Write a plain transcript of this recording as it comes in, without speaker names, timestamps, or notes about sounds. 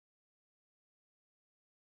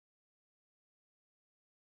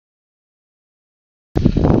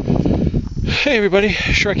Hey everybody,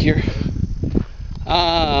 Shrek here.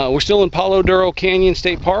 We're still in Palo Duro Canyon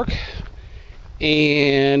State Park,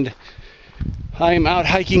 and I'm out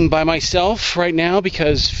hiking by myself right now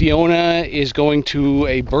because Fiona is going to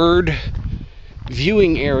a bird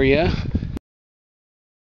viewing area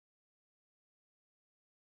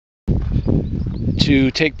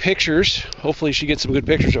to take pictures. Hopefully she gets some good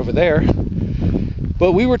pictures over there.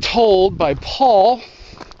 But we were told by Paul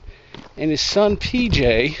and his son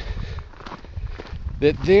PJ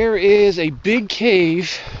that there is a big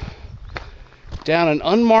cave down an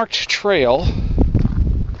unmarked trail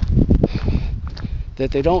that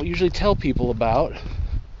they don't usually tell people about.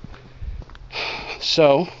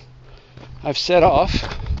 So I've set off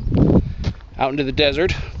out into the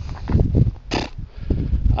desert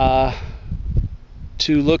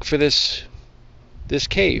to look for this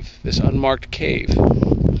cave, this unmarked cave,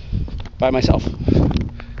 by myself.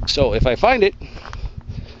 So if I find it,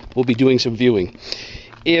 we'll be doing some viewing.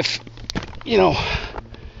 If,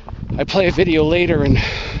 I play a video later and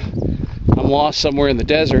I'm lost somewhere in the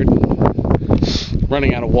desert,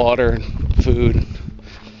 running out of water and food,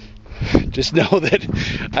 just know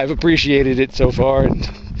that I've appreciated it so far, and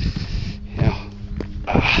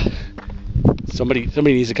somebody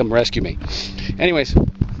needs to come rescue me. Anyways,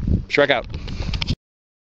 Shrek out.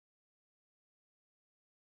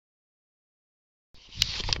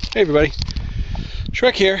 Hey everybody,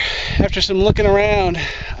 Shrek here. After some looking around,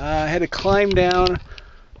 I had to climb down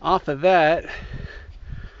off of that,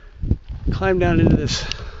 climb down into this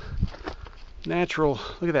natural,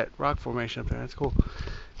 look at that rock formation up there, that's cool.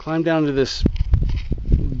 Climb down to this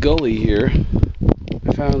gully here.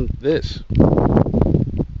 I found this.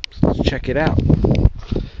 So let's check it out.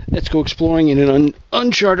 Let's go exploring in an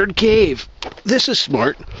uncharted cave. This is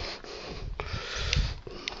smart.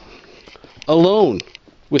 Alone,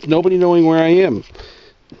 with nobody knowing where I am.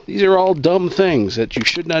 These are all dumb things that you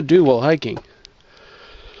should not do while hiking.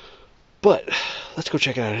 But let's go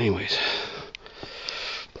check it out anyways.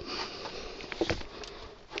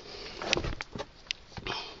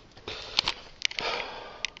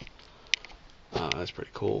 Oh, that's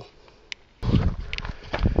pretty cool.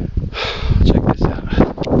 Check this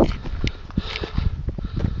out.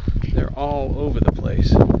 They're all over the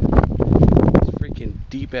place. Freaking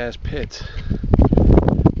deep ass pits.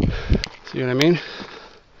 See what I mean?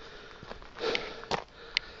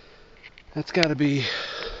 That's got to be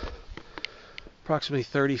approximately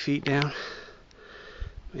 30 feet down,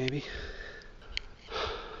 maybe.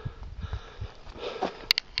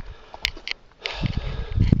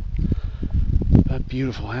 But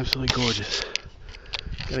beautiful, absolutely gorgeous.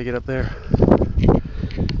 Gotta get up there.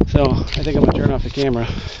 So I think I'm gonna turn off the camera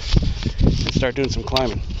and start doing some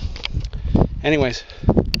climbing. Anyways,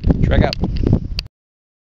 Shrek out.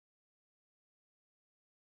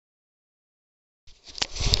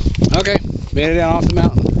 Okay, made it down off the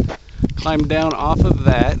mountain. Climbed down off of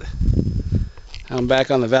that. I'm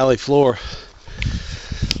back on the valley floor.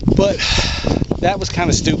 But that was kind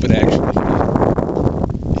of stupid, actually.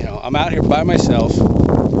 I'm out here by myself,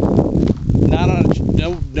 not on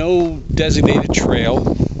no designated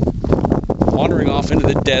trail, wandering off into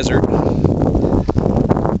the desert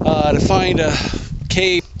to find a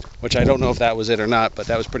cave, which I don't know if that was it or not, but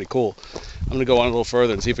that was pretty cool. I'm gonna go on a little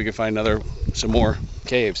further and see if we can find some more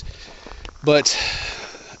caves. But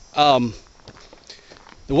the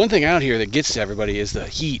one thing out here that gets to everybody is the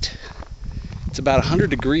heat. It's about 100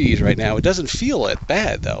 degrees right now. It doesn't feel that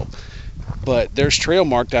bad though. But there's trail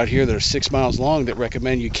marked out here that are 6 miles long that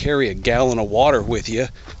recommend you carry a gallon of water with you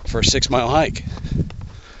for a 6-mile hike.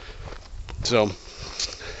 So,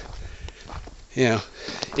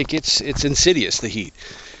 it's insidious, the heat.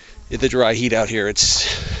 The dry heat out here.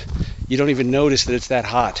 You don't even notice that it's that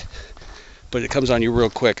hot, but it comes on you real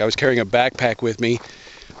quick. I was carrying a backpack with me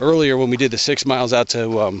earlier when we did the 6 miles out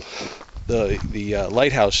to the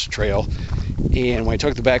lighthouse trail, and when I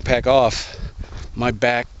took the backpack off, my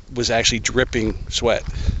back was actually dripping sweat.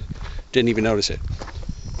 Didn't even notice it.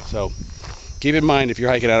 So keep in mind, if you're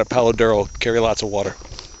hiking out at Palo Duro, carry lots of water.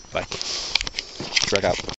 Bye. Shrek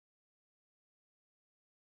out.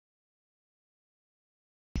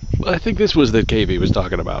 I think this was the cave he was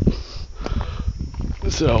talking about.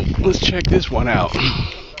 So let's check this one out.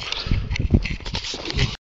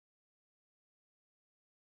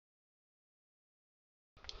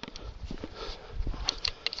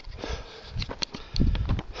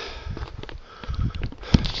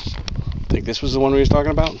 Think this was the one we was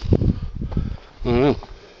talking about? I don't know.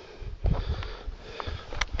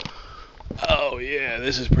 Oh yeah,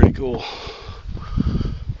 this is pretty cool.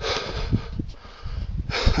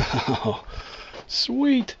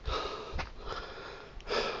 Sweet.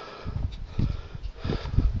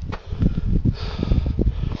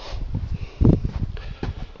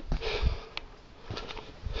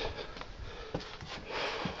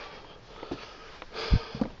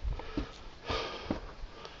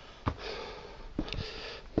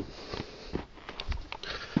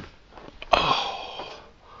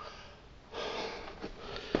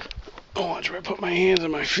 I put my hands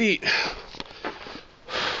on my feet.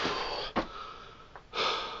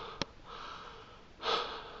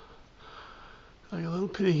 Like a little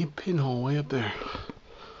bitty pinhole way up there.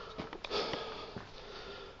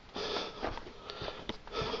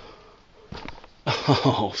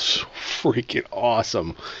 Oh, so freaking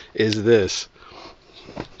awesome is this.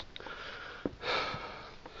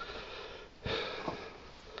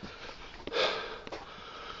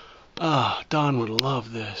 Ah, Don would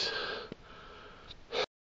love this.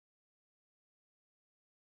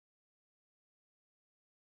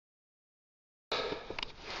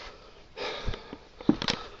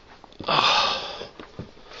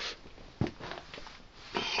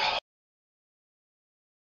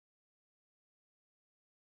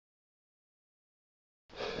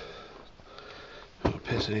 Don't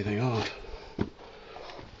piss anything off.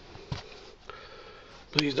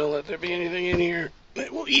 Please don't let there be anything in here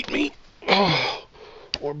that will eat me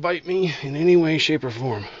or bite me in any way, shape, or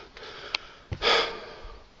form.